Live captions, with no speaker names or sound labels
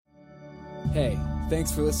Hey,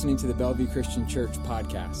 thanks for listening to the Bellevue Christian Church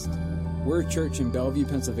podcast. We're a church in Bellevue,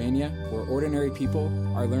 Pennsylvania, where ordinary people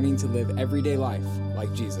are learning to live everyday life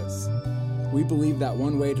like Jesus. We believe that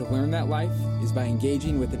one way to learn that life is by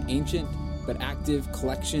engaging with an ancient but active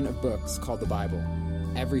collection of books called the Bible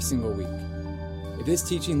every single week. If this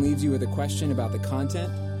teaching leaves you with a question about the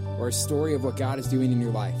content or a story of what God is doing in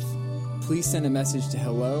your life, please send a message to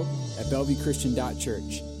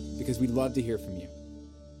hello@bellevuechristian.church because we'd love to hear from you.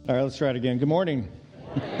 All right, let's try it again. Good morning.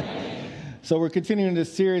 So we're continuing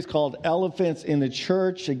this series called Elephants in the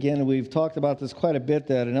Church. Again, we've talked about this quite a bit,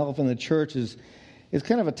 that an elephant in the church is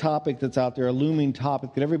kind of a topic that's out there, a looming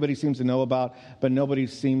topic that everybody seems to know about, but nobody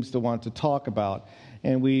seems to want to talk about.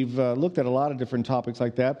 And we've looked at a lot of different topics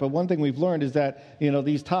like that. But one thing we've learned is that,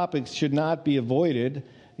 these topics should not be avoided.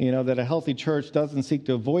 That a healthy church doesn't seek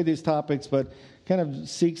to avoid these topics, but kind of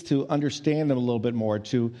seeks to understand them a little bit more,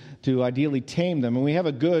 to ideally tame them. And we have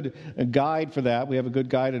a good guide for that. We have a good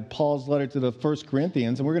guide at Paul's letter to the 1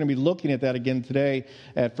 Corinthians, and we're going to be looking at that again today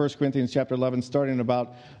at 1 Corinthians chapter 11, starting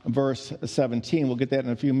about verse 17. We'll get that in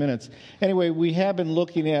a few minutes. Anyway, we have been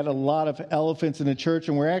looking at a lot of elephants in the church,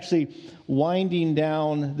 and we're actually winding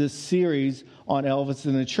down this series on elephants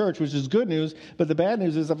in the church, which is good news. But the bad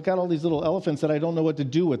news is I've got all these little elephants that I don't know what to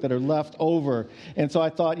do with, that are left over. And so I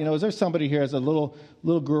thought, is there somebody here as a little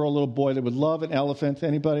girl, little boy that would love an elephant?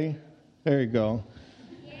 Anybody? There you go.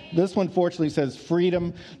 This one fortunately says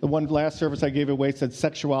freedom. The one last service I gave away said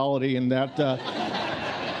sexuality, and that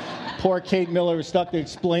poor Kate Miller was stuck there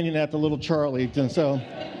explaining that to little Charlie. And so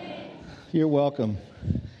you're welcome.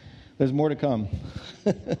 There's more to come.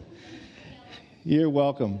 You're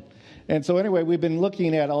welcome. And so anyway, we've been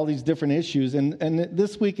looking at all these different issues, and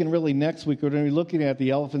this week and really next week, we're going to be looking at the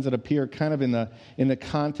elephants that appear kind of in the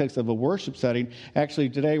context of a worship setting. Actually,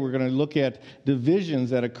 today we're going to look at divisions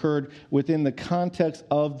that occurred within the context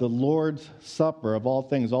of the Lord's Supper, of all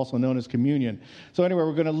things, also known as communion. So anyway,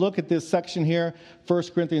 we're going to look at this section here, 1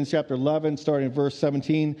 Corinthians chapter 11, starting at verse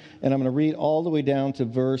 17, and I'm going to read all the way down to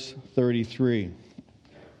verse 33.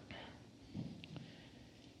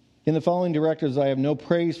 In the following directives, I have no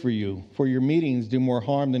praise for you, for your meetings do more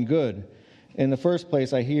harm than good. In the first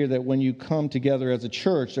place, I hear that when you come together as a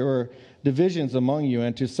church, there are divisions among you,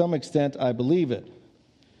 and to some extent, I believe it.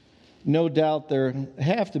 No doubt there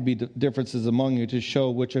have to be differences among you to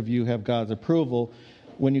show which of you have God's approval.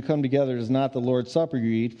 When you come together, it is not the Lord's Supper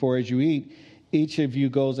you eat, for as you eat, each of you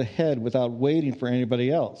goes ahead without waiting for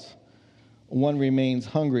anybody else. One remains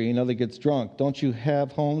hungry, another gets drunk. Don't you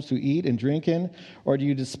have homes to eat and drink in? Or do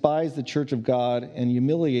you despise the church of God and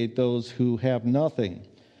humiliate those who have nothing?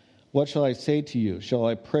 What shall I say to you? Shall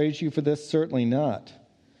I praise you for this? Certainly not.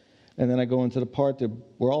 And then I go into the part that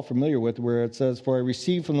we're all familiar with, where it says, For I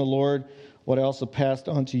received from the Lord what I also passed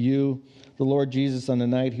on to you. The Lord Jesus, on the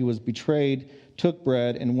night he was betrayed, took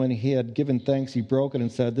bread, and when he had given thanks, he broke it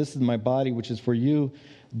and said, This is my body, which is for you.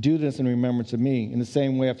 Do this in remembrance of me. In the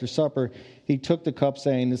same way, after supper, he took the cup,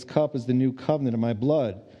 saying, This cup is the new covenant of my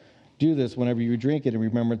blood. Do this whenever you drink it in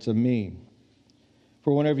remembrance of me.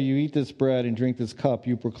 For whenever you eat this bread and drink this cup,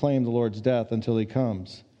 you proclaim the Lord's death until he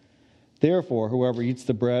comes. Therefore, whoever eats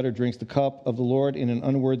the bread or drinks the cup of the Lord in an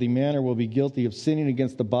unworthy manner will be guilty of sinning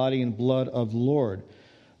against the body and blood of the Lord.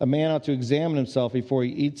 A man ought to examine himself before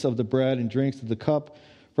he eats of the bread and drinks of the cup.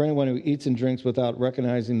 For anyone who eats and drinks without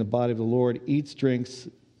recognizing the body of the Lord eats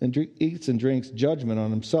and drinks judgment on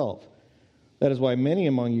himself. That is why many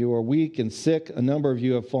among you are weak and sick. A number of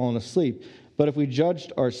you have fallen asleep. But if we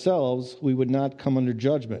judged ourselves, we would not come under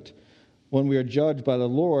judgment. When we are judged by the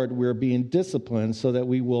Lord, we are being disciplined so that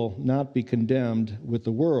we will not be condemned with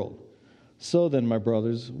the world. So then, my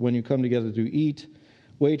brothers, when you come together to eat,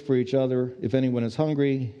 wait for each other. If anyone is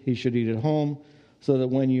hungry, he should eat at home, so that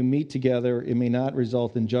when you meet together, it may not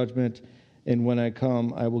result in judgment. And when I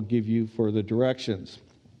come, I will give you further directions.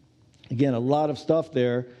 Again, a lot of stuff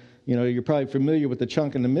there. You're probably familiar with the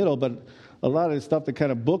chunk in the middle, but a lot of the stuff that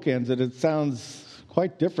kind of bookends it sounds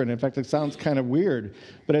quite different. In fact, it sounds kind of weird.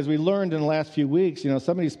 But as we learned in the last few weeks, some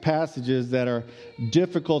of these passages that are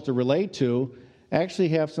difficult to relate to actually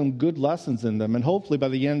have some good lessons in them. And hopefully by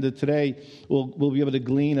the end of today, we'll be able to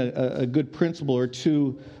glean a good principle or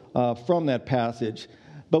two from that passage.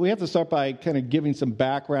 But we have to start by kind of giving some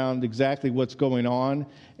background, exactly what's going on.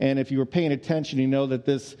 And if you were paying attention, you know that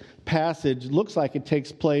this passage looks like it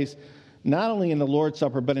takes place not only in the Lord's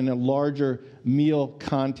Supper, but in a larger meal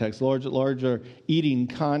context, larger eating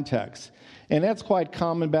context. And that's quite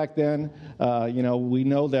common back then. We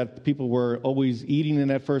know that people were always eating in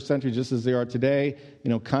that first century just as they are today.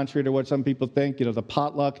 Contrary to what some people think, the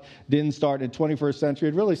potluck didn't start in the 21st century.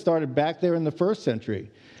 It really started back there in the first century.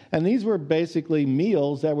 And these were basically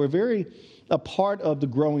meals that were a part of the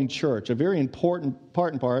growing church, a very important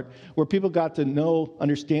part where people got to know,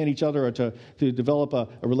 understand each other, or to develop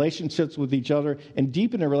a relationships with each other and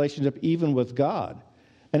deepen their relationship even with God.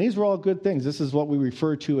 And these were all good things. This is what we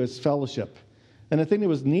refer to as fellowship. And the thing that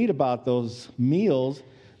was neat about those meals,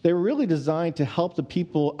 they were really designed to help the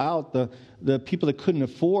people out, the people that couldn't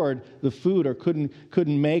afford the food or couldn't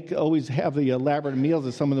always have the elaborate meals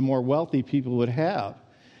that some of the more wealthy people would have.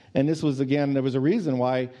 And this was, again, there was a reason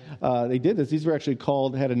why they did this. These were actually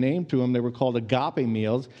had a name to them. They were called agape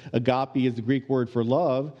meals. Agape is the Greek word for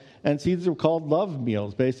love. And these were called love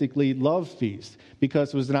meals, basically love feasts,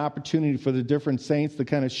 because it was an opportunity for the different saints to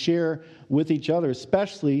kind of share with each other,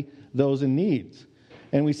 especially those in needs.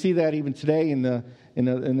 And we see that even today in the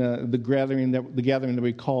gathering that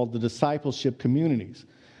we call the discipleship communities.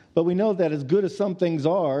 But we know that as good as some things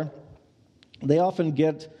are, they often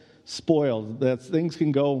get spoiled, that things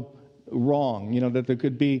can go wrong, that there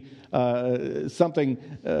could be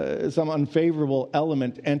some unfavorable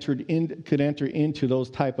element could enter into those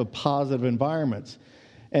type of positive environments.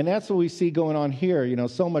 And that's what we see going on here,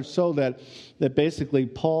 so much so that basically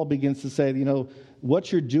Paul begins to say,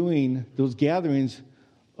 what you're doing, those gatherings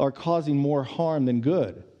are causing more harm than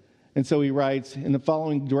good. And so he writes, in the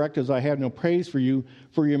following directives, I have no praise for you,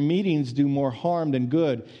 for your meetings do more harm than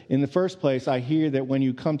good. In the first place, I hear that when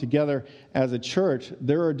you come together as a church,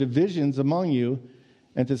 there are divisions among you,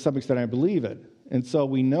 and to some extent I believe it. And so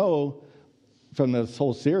we know from this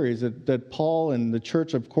whole series that Paul and the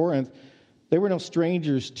church of Corinth, they were no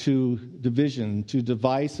strangers to division, to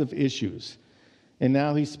divisive issues. And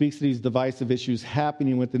now he speaks to these divisive issues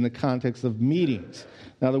happening within the context of meetings.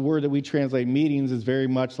 Now, the word that we translate meetings is very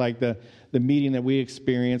much like the meeting that we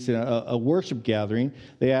experience in a worship gathering.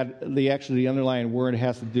 The underlying word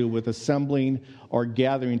has to do with assembling or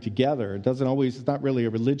gathering together. It's not really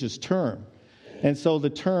a religious term. And so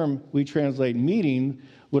the term we translate meeting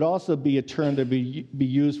would also be a term that be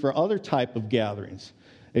used for other type of gatherings.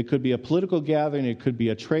 It could be a political gathering. It could be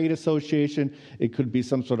a trade association. It could be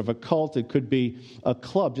some sort of a cult. It could be a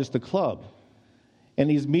club, just a club. And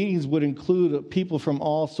these meetings would include people from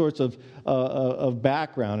all sorts of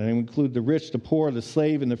background. And it would include the rich, the poor, the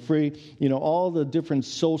slave, and the free, all the different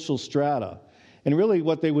social strata. And really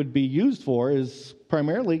what they would be used for is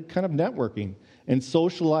primarily kind of networking and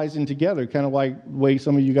socializing together, kind of like the way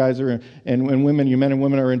some of you guys are, and women, you men and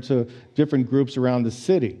women are into different groups around the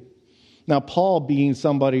city. Now, Paul, being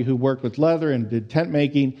somebody who worked with leather and did tent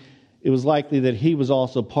making, it was likely that he was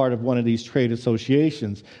also part of one of these trade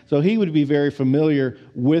associations. So he would be very familiar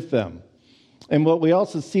with them. And what we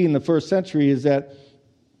also see in the first century is that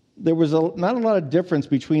there was not a lot of difference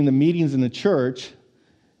between the meetings in the church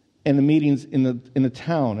and the meetings in the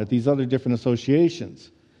town at these other different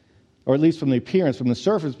associations, or at least from the appearance, from the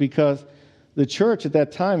surface, because the church at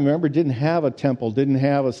that time, remember, didn't have a temple, didn't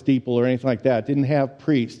have a steeple or anything like that, didn't have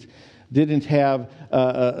priests, didn't have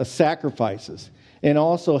sacrifices, and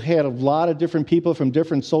also had a lot of different people from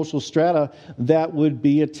different social strata that would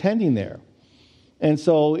be attending there. And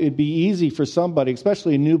so it'd be easy for somebody,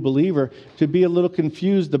 especially a new believer, to be a little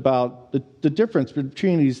confused about the difference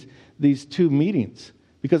between these two meetings.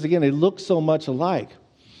 Because, again, they look so much alike,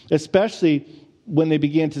 especially when they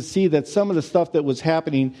began to see that some of the stuff that was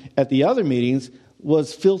happening at the other meetings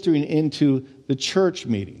was filtering into the church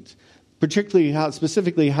meetings. Particularly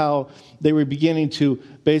specifically how they were beginning to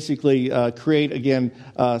basically create, again,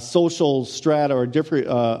 social strata or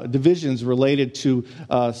different divisions related to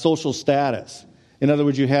social status. In other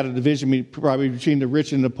words, you had a division probably between the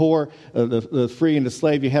rich and the poor, the free and the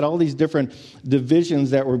slave. You had all these different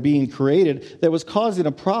divisions that were being created that was causing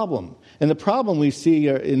a problem. And the problem we see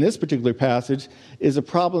in this particular passage is a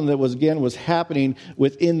problem that was happening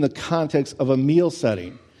within the context of a meal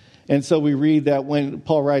setting. And so we read that when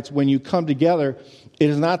Paul writes, when you come together, it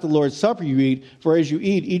is not the Lord's Supper you eat, for as you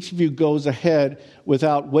eat, each of you goes ahead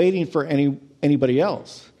without waiting for anybody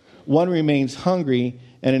else. One remains hungry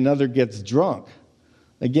and another gets drunk.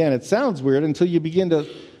 Again, it sounds weird until you begin to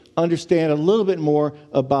understand a little bit more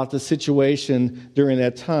about the situation during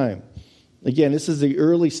that time. Again, this is the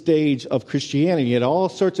early stage of Christianity. You had all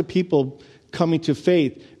sorts of people coming to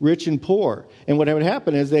faith, rich and poor. And what would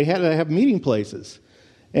happen is they had to have meeting places.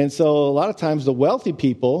 And so a lot of times the wealthy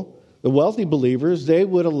people, the wealthy believers, they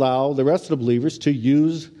would allow the rest of the believers to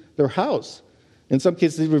use their house. In some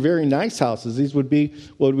cases, these were very nice houses. These would be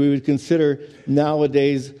what we would consider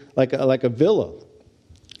nowadays like a villa.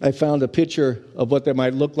 I found a picture of what that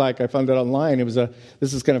might look like. I found it online.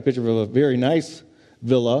 This is kind of a picture of a very nice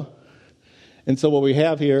villa. And so what we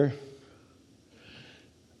have here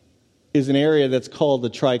is an area that's called the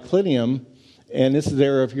triclinium. And this is the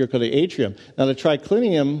area here called the atrium. Now, the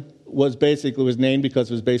triclinium was named because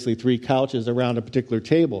it was basically 3 couches around a particular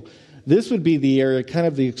table. This would be the area, kind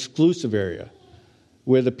of the exclusive area,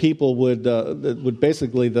 where the people would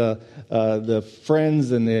basically the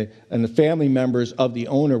friends and the family members of the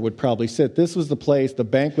owner would probably sit. This was the place, the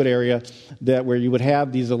banquet area, where you would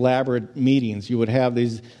have these elaborate meetings. You would have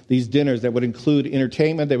these dinners that would include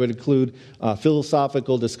entertainment, they would include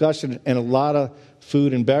philosophical discussion, and a lot of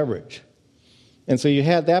food and beverage. And so you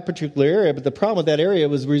had that particular area, but the problem with that area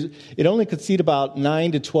was it only could seat about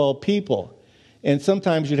 9 to 12 people. And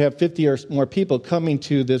sometimes you'd have 50 or more people coming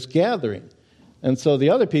to this gathering. And so the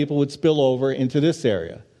other people would spill over into this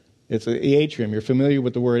area. It's the atrium. You're familiar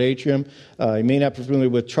with the word atrium. You may not be familiar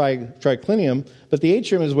with triclinium, but the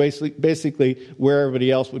atrium is basically where everybody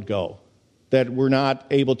else would go, that we're not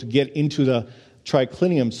able to get into the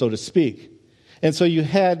triclinium, so to speak. And so you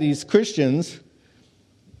had these Christians,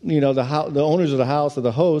 the owners of the house, or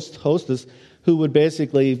the hostess, who would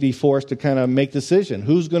basically be forced to kind of make decision.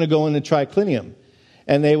 Who's going to go in the triclinium?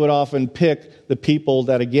 And they would often pick the people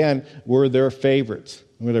that, again, were their favorites,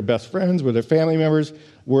 were their best friends, were their family members,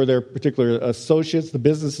 were their particular associates, the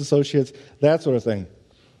business associates, that sort of thing.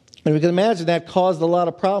 And we can imagine that caused a lot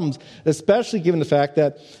of problems, especially given the fact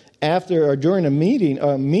that after or during a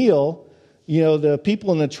meal, the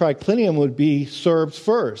people in the triclinium would be served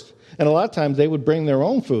first. And a lot of times they would bring their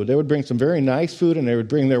own food. They would bring some very nice food, and they would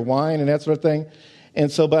bring their wine and that sort of thing. And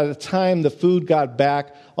so by the time the food got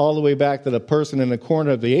back, all the way back to the person in the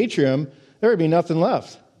corner of the atrium, there would be nothing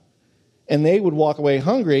left. And they would walk away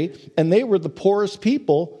hungry, and they were the poorest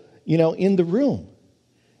people, in the room.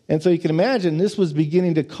 And so you can imagine this was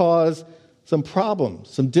beginning to cause some problems,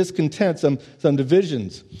 some discontent, some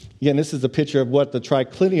divisions. Again, this is a picture of what the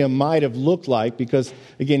triclinium might have looked like because,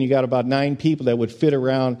 again, you got about 9 people that would fit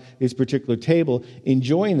around this particular table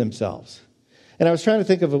enjoying themselves. And I was trying to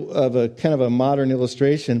think of a kind of a modern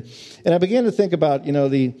illustration, and I began to think about,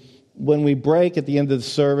 when we break at the end of the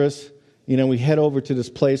service, we head over to this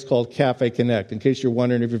place called Cafe Connect. In case you're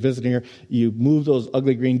wondering, if you're visiting here, you move those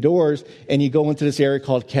ugly green doors, and you go into this area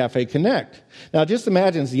called Cafe Connect. Now, just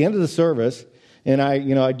imagine it's the end of the service, and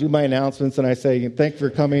I do my announcements, and I say, thank you for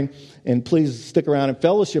coming, and please stick around and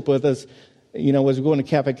fellowship with us, as we go into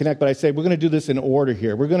Cafe Connect. But I say, we're going to do this in order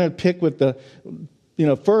here. We're going to pick with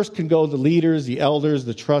first can go the leaders, the elders,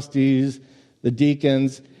 the trustees, the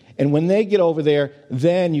deacons, and when they get over there,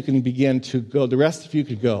 then you can begin to go. The rest of you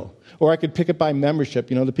could go. Or I could pick it by membership.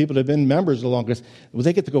 The people that have been members the longest, well,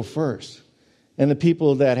 they get to go first. And the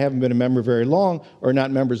people that haven't been a member very long or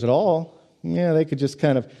not members at all, they could just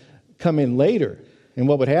kind of come in later. And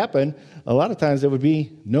what would happen, a lot of times there would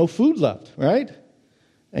be no food left, right?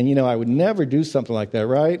 And, I would never do something like that,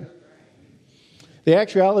 right? The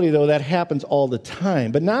actuality, though, that happens all the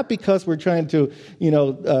time, but not because we're trying to,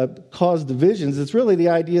 cause divisions. It's really the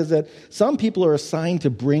idea is that some people are assigned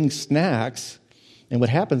to bring snacks, and what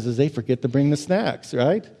happens is they forget to bring the snacks,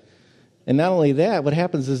 right? And not only that, what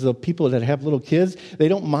happens is the people that have little kids, they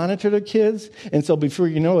don't monitor their kids, and so before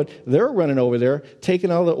you know it, they're running over there,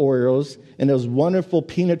 taking all the Oreos and those wonderful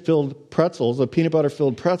peanut-filled pretzels, or peanut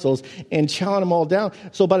butter-filled pretzels, and chowing them all down.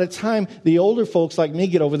 So by the time the older folks like me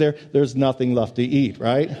get over there, there's nothing left to eat,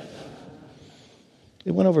 right?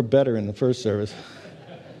 It went over better in the first service.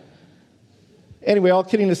 Anyway, all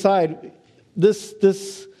kidding aside, this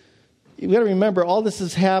you got to remember, all this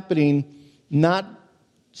is happening not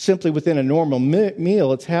simply within a normal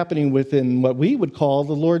meal. It's happening within what we would call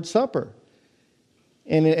the Lord's Supper.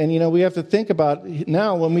 And we have to think about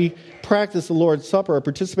now when we practice the Lord's Supper or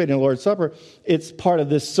participate in the Lord's Supper, it's part of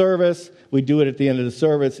this service. We do it at the end of the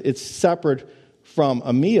service. It's separate from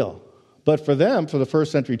a meal. But for them, for the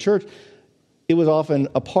first century church, it was often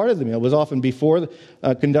a part of the meal. It was often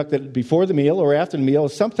conducted before the meal or after the meal,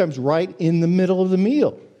 sometimes right in the middle of the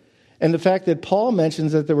meal. And the fact that Paul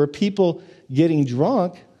mentions that there were people getting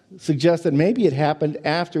drunk suggests that maybe it happened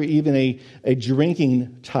after even a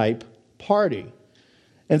drinking type party.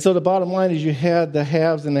 And so the bottom line is you had the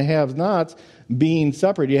haves and the have-nots being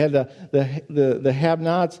separate. You had the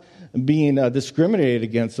have-nots being discriminated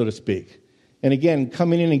against, so to speak. And again,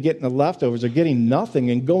 coming in and getting the leftovers or getting nothing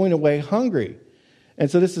and going away hungry. And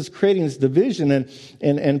so this is creating this division.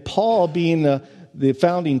 And Paul, being the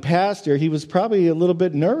founding pastor, he was probably a little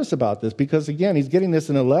bit nervous about this because, again, he's getting this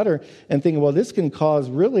in a letter and thinking, well, this can cause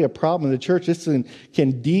really a problem in the church. This can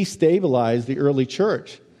destabilize the early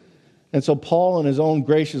church. And so Paul, in his own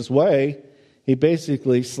gracious way, he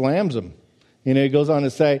basically slams them. He goes on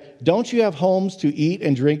to say, don't you have homes to eat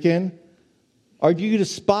and drink in? Or do you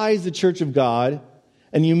despise the church of God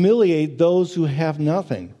and humiliate those who have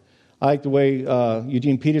nothing? I like the way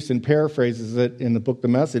Eugene Peterson paraphrases it in the book The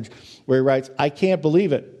Message, where he writes, "I can't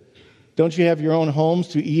believe it. Don't you have your own homes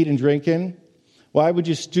to eat and drink in? Why would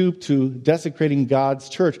you stoop to desecrating God's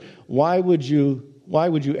church? Why would you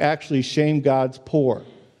actually shame God's poor?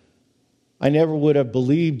 I never would have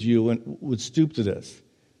believed you and would stoop to this.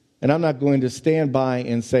 And I'm not going to stand by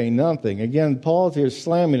and say nothing." Again, Paul's here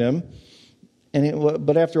slamming him.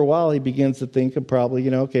 But after a while, he begins to think of probably,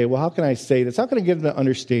 okay, well, how can I say this? How can I get them to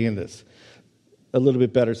understand this a little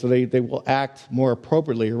bit better so they will act more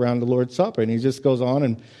appropriately around the Lord's Supper? And he just goes on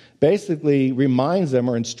and basically reminds them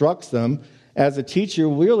or instructs them as a teacher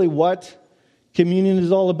really what communion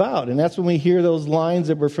is all about. And that's when we hear those lines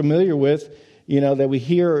that we're familiar with, that we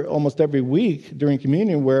hear almost every week during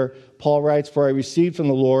communion, where Paul writes, "For I received from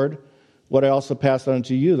the Lord what I also passed on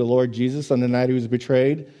to you. The Lord Jesus, on the night he was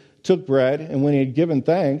betrayed, took bread, and when he had given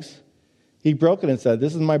thanks, he broke it and said,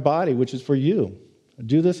 'This is my body, which is for you.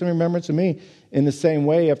 Do this in remembrance of me.' In the same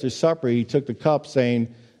way, after supper, he took the cup, saying,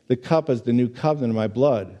 'The cup is the new covenant of my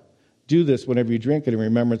blood. Do this whenever you drink it in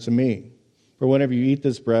remembrance of me. For whenever you eat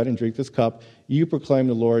this bread and drink this cup, you proclaim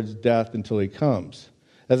the Lord's death until he comes.'"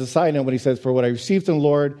 As a side note, when he says, "For what I received from the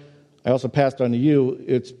Lord, I also passed on to you,"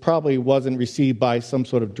 it probably wasn't received by some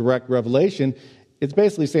sort of direct revelation. It's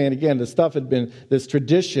basically saying, again, this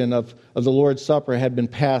tradition of the Lord's Supper had been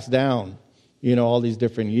passed down, all these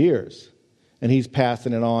different years. And he's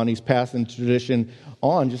passing it on. He's passing the tradition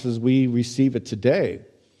on just as we receive it today.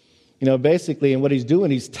 Basically, and what he's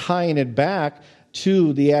doing, he's tying it back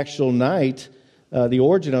to the actual night. The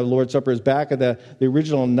origin of the Lord's Supper is back at the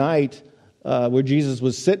original night where Jesus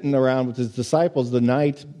was sitting around with his disciples the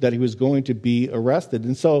night that he was going to be arrested.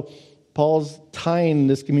 And so Paul's tying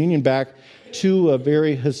this communion back to a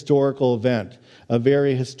very historical event, a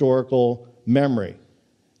very historical memory.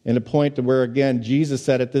 And a point to where, again, Jesus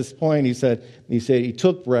said at this point, he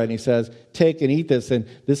took bread and he says, "Take and eat this, and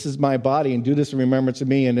this is my body, and do this in remembrance of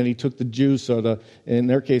me." And then he took the juice, or in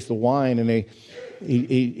their case, the wine, and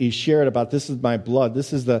he shared about, "This is my blood.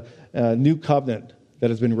 This is the new covenant that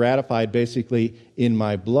has been ratified basically in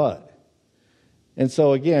my blood." And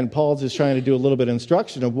so again, Paul's just trying to do a little bit of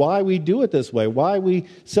instruction of why we do it this way, why we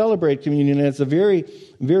celebrate communion. And it's a very,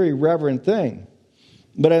 very reverent thing.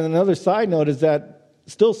 But another side note is that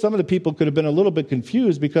still some of the people could have been a little bit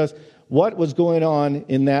confused, because what was going on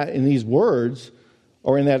in these words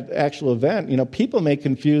or in that actual event, people may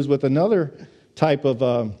confuse with another type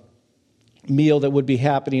of meal that would be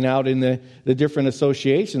happening out in the different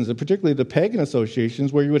associations, and particularly the pagan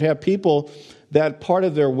associations, where you would have people that part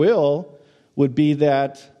of their will would be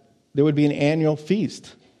that there would be an annual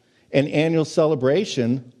feast, an annual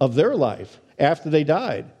celebration of their life after they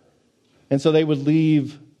died. And so they would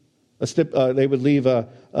leave a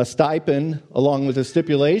stipend along with a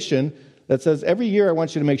stipulation that says, "Every year I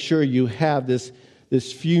want you to make sure you have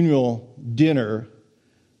this funeral dinner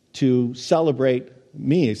to celebrate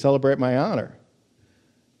me, celebrate my honor."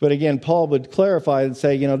 But again, Paul would clarify and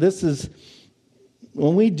say, this is,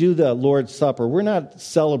 when we do the Lord's Supper, we're not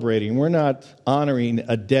celebrating, we're not honoring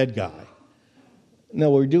a dead guy. No,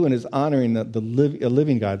 what we're doing is honoring a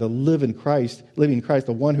living guy, the living Christ,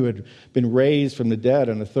 the one who had been raised from the dead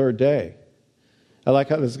on the third day. I like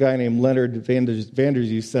how this guy named Leonard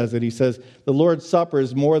Vanderzee says it. He says, "The Lord's Supper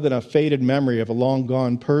is more than a faded memory of a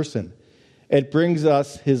long-gone person. It brings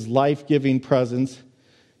us his life-giving presence.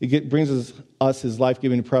 It brings us his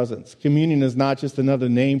life-giving presence. Communion is not just another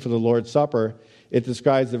name for the Lord's Supper. It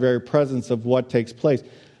describes the very presence of what takes place.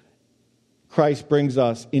 Christ brings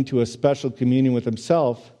us into a special communion with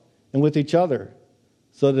himself and with each other,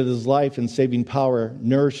 so that his life and saving power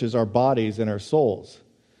nourishes our bodies and our souls."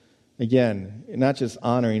 Again, not just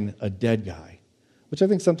honoring a dead guy, which I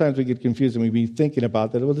think sometimes we get confused and we be thinking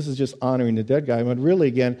about that, well, this is just honoring the dead guy. But really,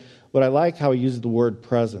 again, what I like how he uses the word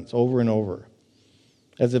presence over and over,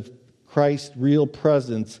 as if Christ's real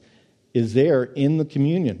presence is there in the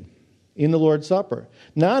communion, in the Lord's Supper.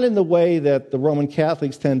 Not in the way that the Roman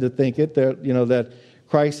Catholics tend to think it, that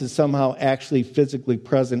Christ is somehow actually physically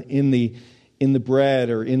present in the bread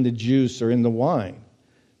or in the juice or in the wine.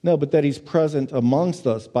 No, but that he's present amongst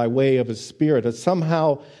us by way of his Spirit. That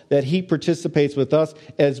somehow that he participates with us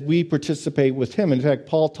as we participate with him. In fact,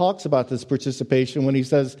 Paul talks about this participation when he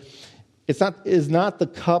says, is not the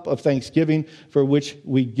cup of thanksgiving for which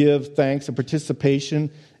we give thanks a participation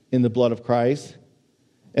in the blood of Christ,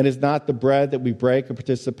 and is not the bread that we break a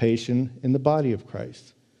participation in the body of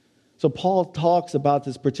Christ. So Paul talks about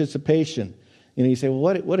this participation. You say,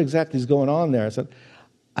 well, what exactly is going on there? I said,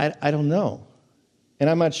 I don't know. And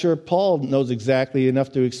I'm not sure Paul knows exactly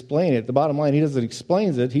enough to explain it. The bottom line, he doesn't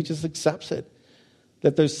explain it, he just accepts it.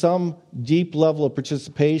 that there's some deep level of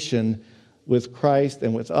participation with Christ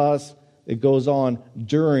and with us that goes on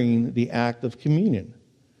during the act of communion.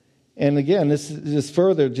 And again, this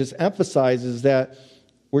further just emphasizes that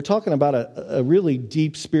we're talking about a really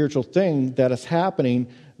deep spiritual thing that is happening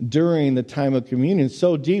during the time of communion.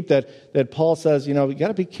 So deep that Paul says, you got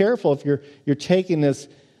to be careful if you're taking this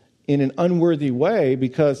in an unworthy way,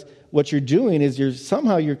 because what you're doing is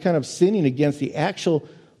you're kind of sinning against the actual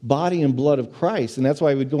body and blood of Christ. And that's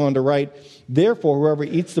why we go on to write, therefore, whoever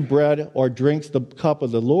eats the bread or drinks the cup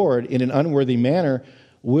of the Lord in an unworthy manner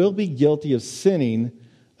will be guilty of sinning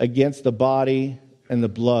against the body and the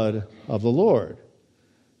blood of the Lord.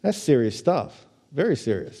 That's serious stuff. Very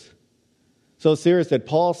serious. So serious that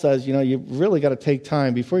Paul says, you've really got to take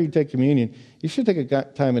time. Before you take communion, you should take a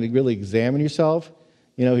time and really examine yourself.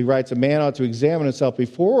 He writes, a man ought to examine himself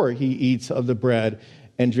before he eats of the bread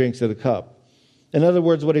and drinks of the cup. In other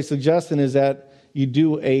words, what he's suggesting is that you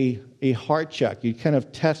do a heart check. You kind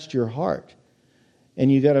of test your heart.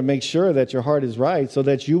 And you got to make sure that your heart is right so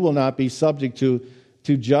that you will not be subject to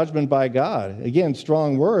judgment by God. Again,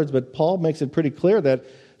 strong words, but Paul makes it pretty clear that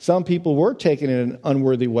some people were taken in an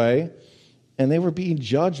unworthy way, and they were being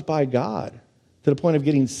judged by God to the point of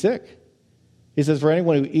getting sick. He says, for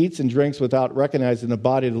anyone who eats and drinks without recognizing the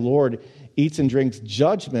body of the Lord eats and drinks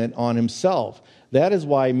judgment on himself. That is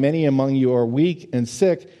why many among you are weak and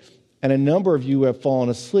sick, and a number of you have fallen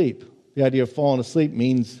asleep. The idea of falling asleep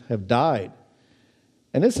means have died.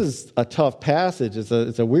 And this is a tough passage.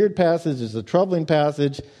 It's a weird passage. It's a troubling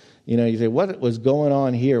passage. You say, what was going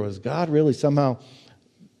on here? Was God really somehow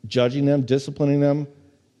judging them, disciplining them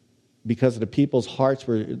because of the people's hearts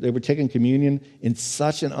they were taking communion in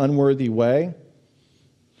such an unworthy way?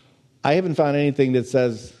 I haven't found anything that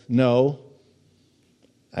says no.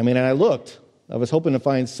 And I looked. I was hoping to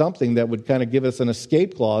find something that would kind of give us an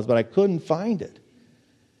escape clause, but I couldn't find it.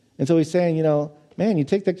 And so he's saying, man, you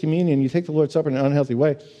take the communion, you take the Lord's Supper in an unhealthy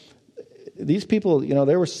way. These people,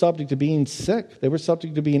 they were subject to being sick. They were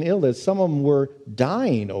subject to being ill. Some of them were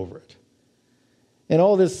dying over it. And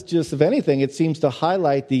all this, just if anything, it seems to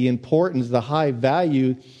highlight the importance, the high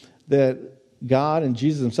value that God and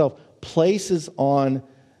Jesus himself places on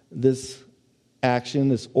this action,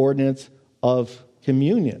 this ordinance of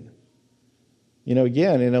communion.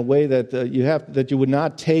 Again, in a way that that you would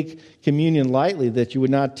not take communion lightly, that you would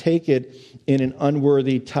not take it in an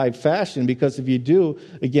unworthy type fashion, because if you do,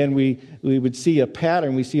 again, we would see a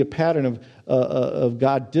pattern. We see a pattern of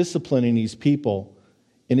God disciplining these people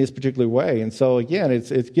in this particular way. And so, again,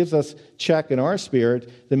 it gives us check in our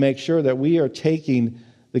spirit to make sure that we are taking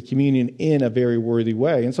the communion in a very worthy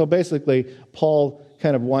way. And so basically, Paul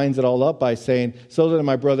kind of winds it all up by saying, so that,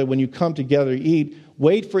 my brother, when you come together to eat,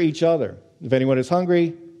 wait for each other. If anyone is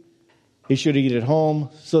hungry, he should eat at home,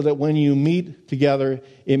 so that when you meet together,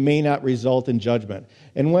 it may not result in judgment.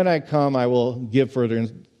 And when I come, I will give further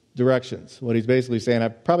directions. What he's basically saying,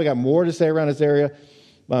 I've probably got more to say around this area,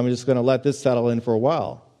 but I'm just going to let this settle in for a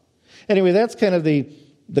while. Anyway, that's kind of the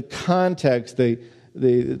context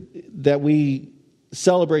that we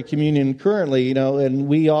celebrate communion currently, and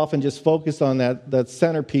we often just focus on that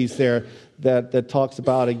centerpiece there that talks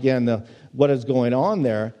about, again, what is going on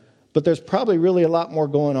there. But there's probably really a lot more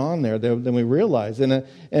going on there than we realize. And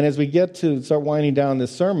as we get to start winding down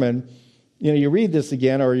this sermon, you read this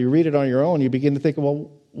again, or you read it on your own, you begin to think, well,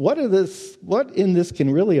 what in this can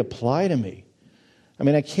really apply to me?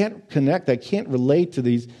 I can't connect. I can't relate to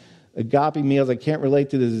these agape meals. I can't relate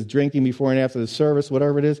to this drinking before and after the service,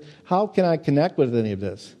 whatever it is. How can I connect with any of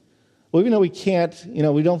this? Well, even though we can't,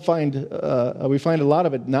 we find a lot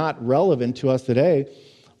of it not relevant to us today.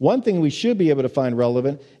 One thing we should be able to find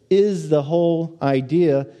relevant is the whole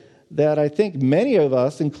idea that I think many of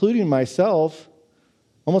us, including myself,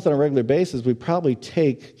 almost on a regular basis, we probably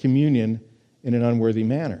take communion in an unworthy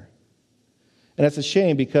manner. And that's a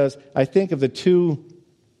shame, because I think of the two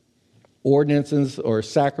ordinances or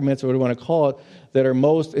sacraments, or what do you want to call it, that are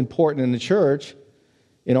most important in the church,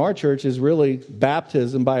 in our church, is really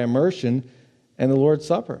baptism by immersion and the Lord's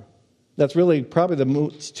Supper. That's really probably the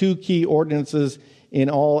two key ordinances in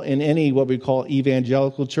any what we call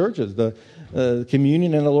evangelical churches, the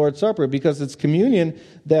communion and the Lord's Supper, because it's communion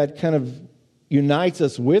that kind of unites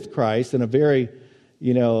us with Christ in a very,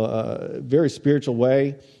 very spiritual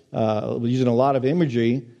way, using a lot of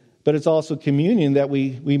imagery. But it's also communion that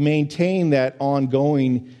we maintain that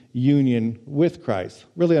ongoing union with Christ,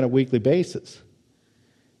 really on a weekly basis.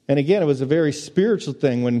 And again, it was a very spiritual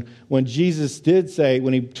thing when Jesus did say,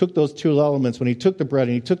 when he took those two elements, when he took the bread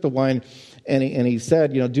and he took the wine, and he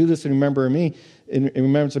said, do this in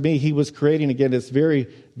remembrance of me. He was creating, again, this very,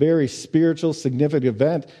 very spiritual, significant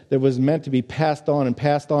event that was meant to be passed on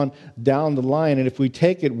down the line. And if we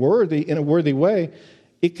take it in a worthy way,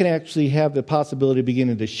 it can actually have the possibility of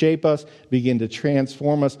beginning to shape us, begin to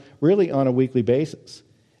transform us, really on a weekly basis,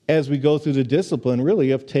 as we go through the discipline,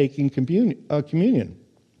 really, of taking communion.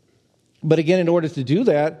 But again, in order to do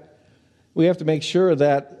that, we have to make sure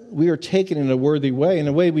that we are taken in a worthy way. And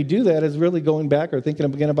the way we do that is really going back or thinking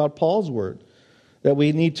again about Paul's word, that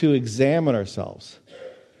we need to examine ourselves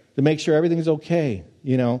to make sure everything's okay,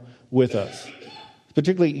 with us.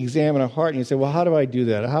 Particularly examine our heart. And you say, well, how do I do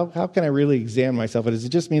that? How can I really examine myself? Does it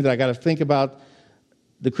just mean that I got to think about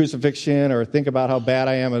the crucifixion or think about how bad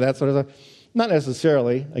I am or that sort of stuff? Not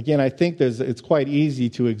necessarily. Again, I think it's quite easy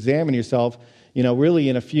to examine yourself, really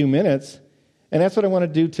in a few minutes. And that's what I want to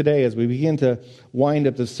do today as we begin to wind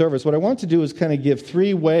up the service. What I want to do is kind of give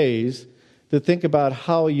 3 ways to think about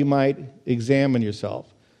how you might examine yourself,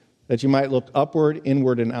 that you might look upward,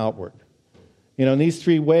 inward, and outward. And these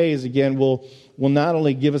 3 ways, again, will not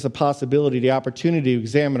only give us a possibility, the opportunity to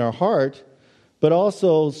examine our heart, but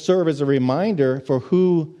also serve as a reminder for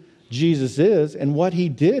who Jesus is and what he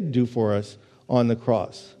did do for us on the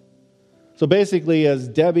cross. So basically, as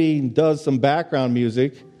Debbie does some background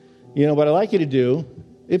music, what I'd like you to do,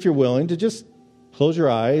 if you're willing, to just close your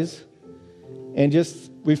eyes and just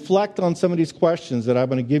reflect on some of these questions that I'm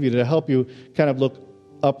going to give you to help you kind of look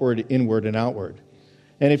upward, inward, and outward.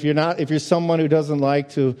 And if you're someone who doesn't like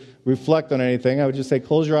to reflect on anything, I would just say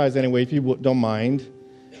close your eyes anyway if you don't mind.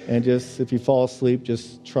 And just, if you fall asleep,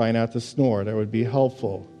 just try not to snore. That would be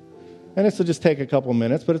helpful. And this will just take a couple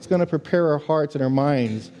minutes, but it's going to prepare our hearts and our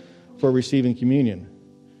minds for receiving communion.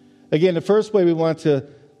 Again, the first way we want to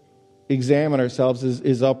examine ourselves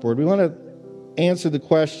is upward. We want to answer the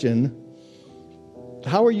question,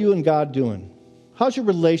 how are you and God doing? How's your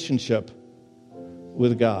relationship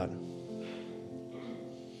with God?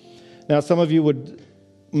 Now, some of you would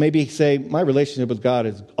maybe say, my relationship with God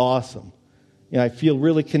is awesome. I feel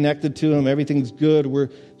really connected to him. Everything's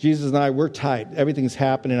good. Jesus and I, we're tight. Everything's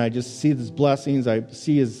happening. I just see his blessings. I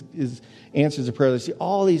see his answers to prayer. I see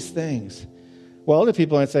all these things. Well, other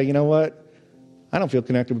people might say, you know what? I don't feel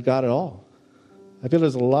connected with God at all. I feel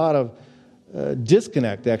there's a lot of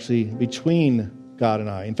disconnect, actually, between God and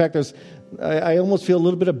I. In fact, I almost feel a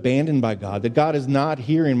little bit abandoned by God, that God is not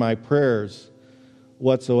hearing my prayers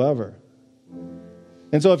whatsoever.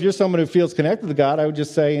 And so if you're someone who feels connected to God, I would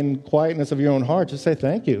just say in quietness of your own heart, just say,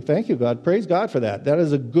 thank you, God. Praise God for that. That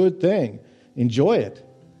is a good thing. Enjoy it.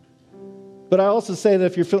 But I also say that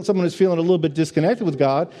if you're someone who's feeling a little bit disconnected with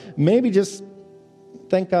God, maybe just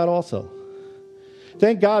thank God also.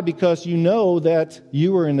 Thank God because you know that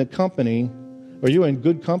you are in the company, or you're in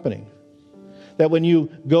good company. That when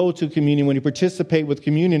you go to communion, when you participate with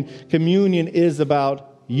communion, communion is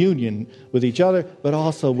about union with each other, but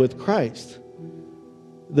also with Christ.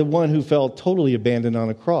 The one who felt totally abandoned on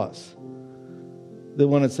a cross. The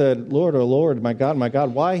one that said, Lord, oh Lord, my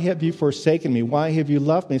God, why have you forsaken me? Why have you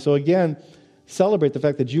left me? So again, celebrate the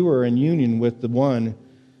fact that you are in union with the one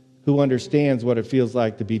who understands what it feels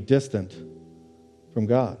like to be distant from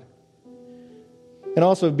God. And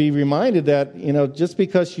also be reminded that, just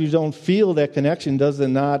because you don't feel that connection does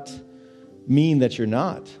not mean that you're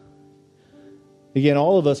not. Again,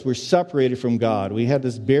 all of us were separated from God. We had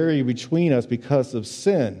this barrier between us because of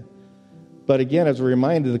sin. But again, as a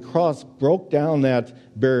reminder, the cross broke down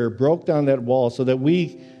that barrier, broke down that wall so that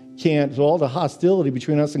so all the hostility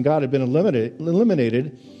between us and God had been eliminated,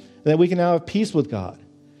 and that we can now have peace with God.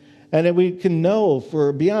 And that we can know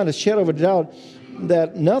for beyond a shadow of a doubt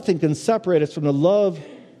that nothing can separate us from the love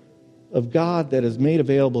of God that is made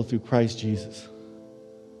available through Christ Jesus.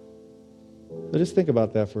 So just think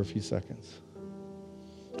about that for a few seconds.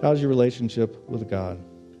 How's your relationship with God?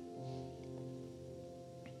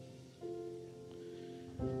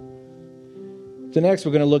 So next,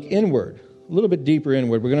 we're going to look inward, a little bit deeper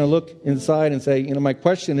inward. We're going to look inside and say, my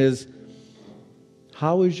question is,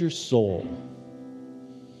 how is your soul?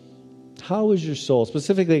 How is your soul?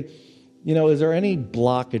 Specifically, is there any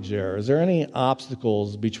blockage there? Is there any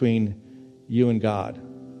obstacles between you and God?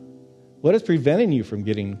 What is preventing you from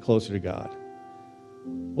getting closer to God?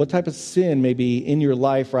 What type of sin may be in your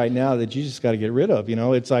life right now that you just got to get rid of?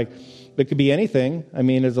 It's like, it could be anything.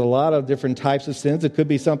 There's a lot of different types of sins. It could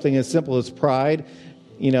be something as simple as pride,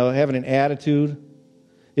 having an attitude.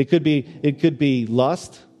 It could be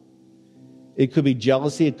lust. It could be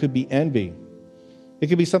jealousy. It could be envy. It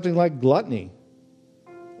could be something like gluttony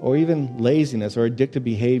or even laziness or addictive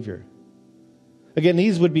behavior. Again,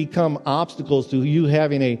 these would become obstacles to you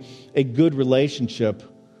having a good relationship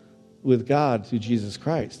with God through Jesus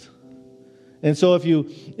Christ. And so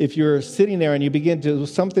if you're sitting there and you begin to,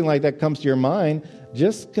 something like that comes to your mind,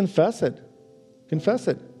 just confess it. Confess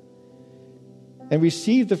it. And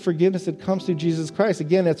receive the forgiveness that comes through Jesus Christ.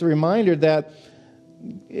 Again, it's a reminder that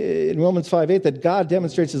in Romans 5:8, that God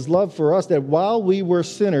demonstrates his love for us, that while we were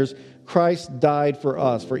sinners, Christ died for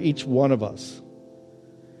us, for each one of us.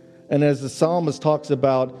 And as the psalmist talks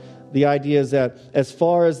about, the idea is that as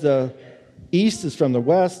far as the east is from the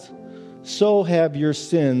west, so have your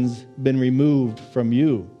sins been removed from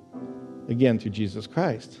you, again, through Jesus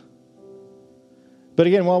Christ. But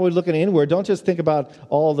again, while we're looking inward, don't just think about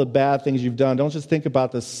all the bad things you've done. Don't just think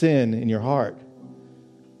about the sin in your heart.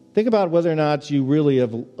 Think about whether or not you really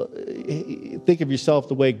think of yourself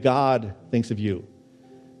the way God thinks of you.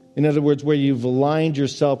 In other words, where you've aligned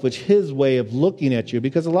yourself with his way of looking at you.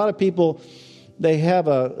 Because a lot of people, they have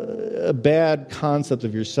a bad concept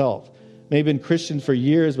of yourself. Maybe been Christian for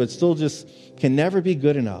years, but still just can never be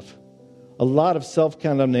good enough. A lot of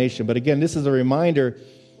self-condemnation. But again, this is a reminder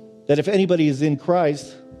that if anybody is in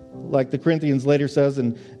Christ, like the Corinthians later says,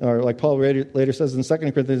 or like Paul later says in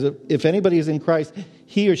 2 Corinthians, if anybody is in Christ,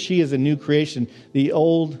 he or she is a new creation. The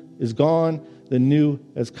old is gone, the new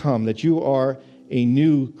has come. That you are a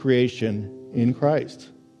new creation in Christ.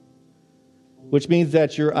 Which means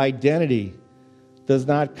that your identity does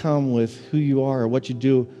not come with who you are or what you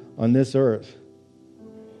do on this earth,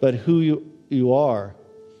 but who you are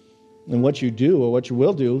and what you do or what you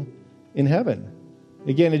will do in heaven.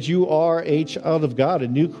 Again, as you are a child of God, a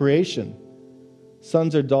new creation,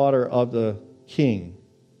 sons or daughter of the King.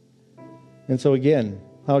 And so again,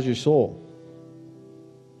 how's your soul?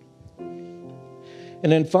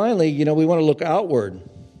 And then finally, we want to look outward.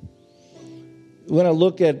 We want to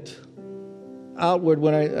look at outward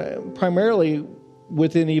primarily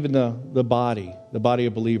within even the body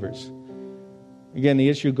of believers. Again, the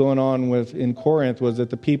issue going on in Corinth was that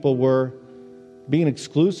the people were being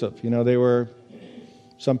exclusive.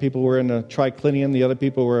 Some people were in the triclinium, the other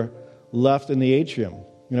people were left in the atrium.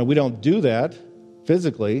 We don't do that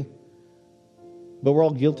physically, but we're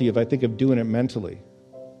all guilty of doing it mentally.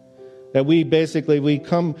 That we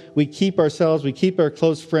keep ourselves, we keep our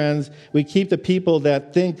close friends, we keep the people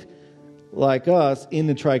that think like us in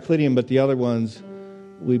the triclinium, but the other ones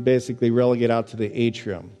we basically relegate out to the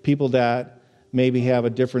atrium. People that maybe have a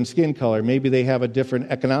different skin color, maybe they have a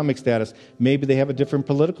different economic status, maybe they have a different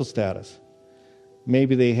political status.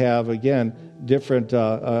 Maybe they have, again, different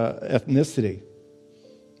ethnicity.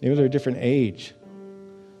 Maybe they're a different age,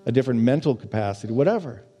 a different mental capacity,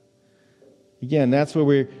 whatever. Again, that's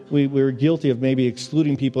where we're guilty of maybe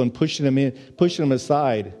excluding people and pushing them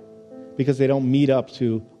aside because they don't meet up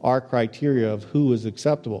to our criteria of who is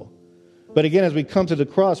acceptable. But again, as we come to the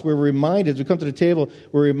cross, we're reminded, as we come to the table,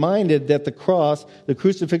 we're reminded that the cross, the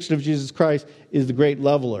crucifixion of Jesus Christ, is the great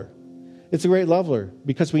leveler. It's a great leveler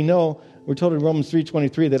because we're told in Romans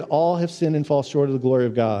 3:23 that all have sinned and fall short of the glory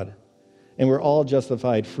of God. And we're all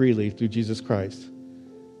justified freely through Jesus Christ.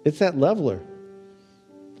 It's that leveler.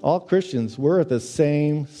 All Christians, we're at the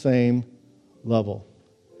same level.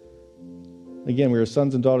 Again, we are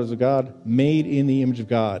sons and daughters of God, made in the image of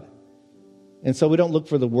God. And so we don't look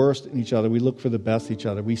for the worst in each other. We look for the best in each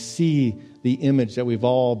other. We see the image that we've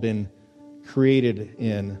all been created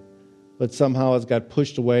in, but somehow has got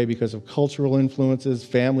pushed away because of cultural influences,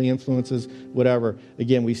 family influences, whatever.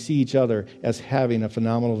 Again, we see each other as having a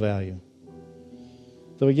phenomenal value.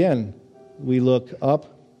 So again, we look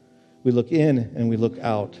up, we look in, and we look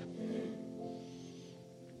out.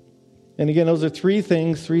 And again, those are three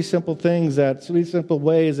simple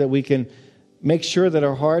ways that we can make sure that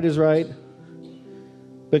our heart is right,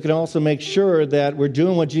 but can also make sure that we're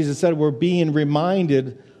doing what Jesus said. We're being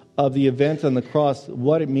reminded of the event on the cross,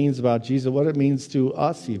 what it means about Jesus, what it means to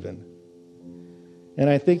us even. And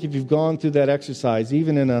I think if you've gone through that exercise,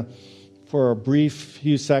 even for a brief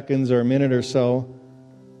few seconds or a minute or so,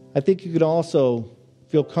 I think you could also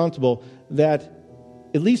feel comfortable that,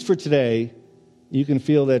 at least for today, you can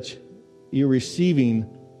feel that you're receiving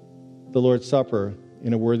the Lord's Supper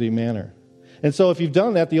in a worthy manner. And so if you've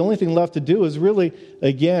done that, the only thing left to do is really,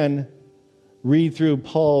 again, read through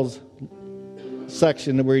Paul's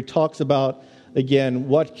section where he talks about, again,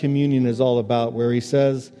 what communion is all about, where he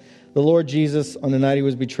says, the Lord Jesus, on the night he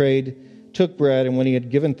was betrayed, took bread, and when he had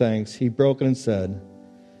given thanks, he broke it and said,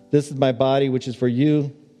 "This is my body, which is for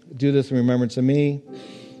you. Do this in remembrance of me."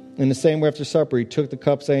 In the same way after supper, he took the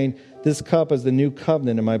cup, saying, "This cup is the new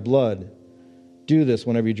covenant in my blood. Do this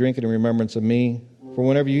whenever you drink it in remembrance of me. For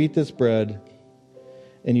whenever you eat this bread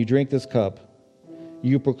and you drink this cup,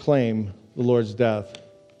 you proclaim the Lord's death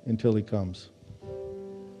until he comes."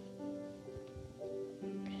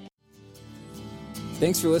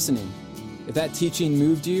 Thanks for listening. If that teaching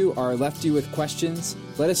moved you or left you with questions,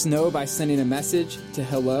 let us know by sending a message to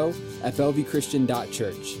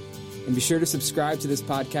hello@bellevuechristian.church. And be sure to subscribe to this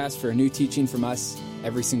podcast for a new teaching from us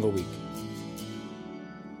every single week.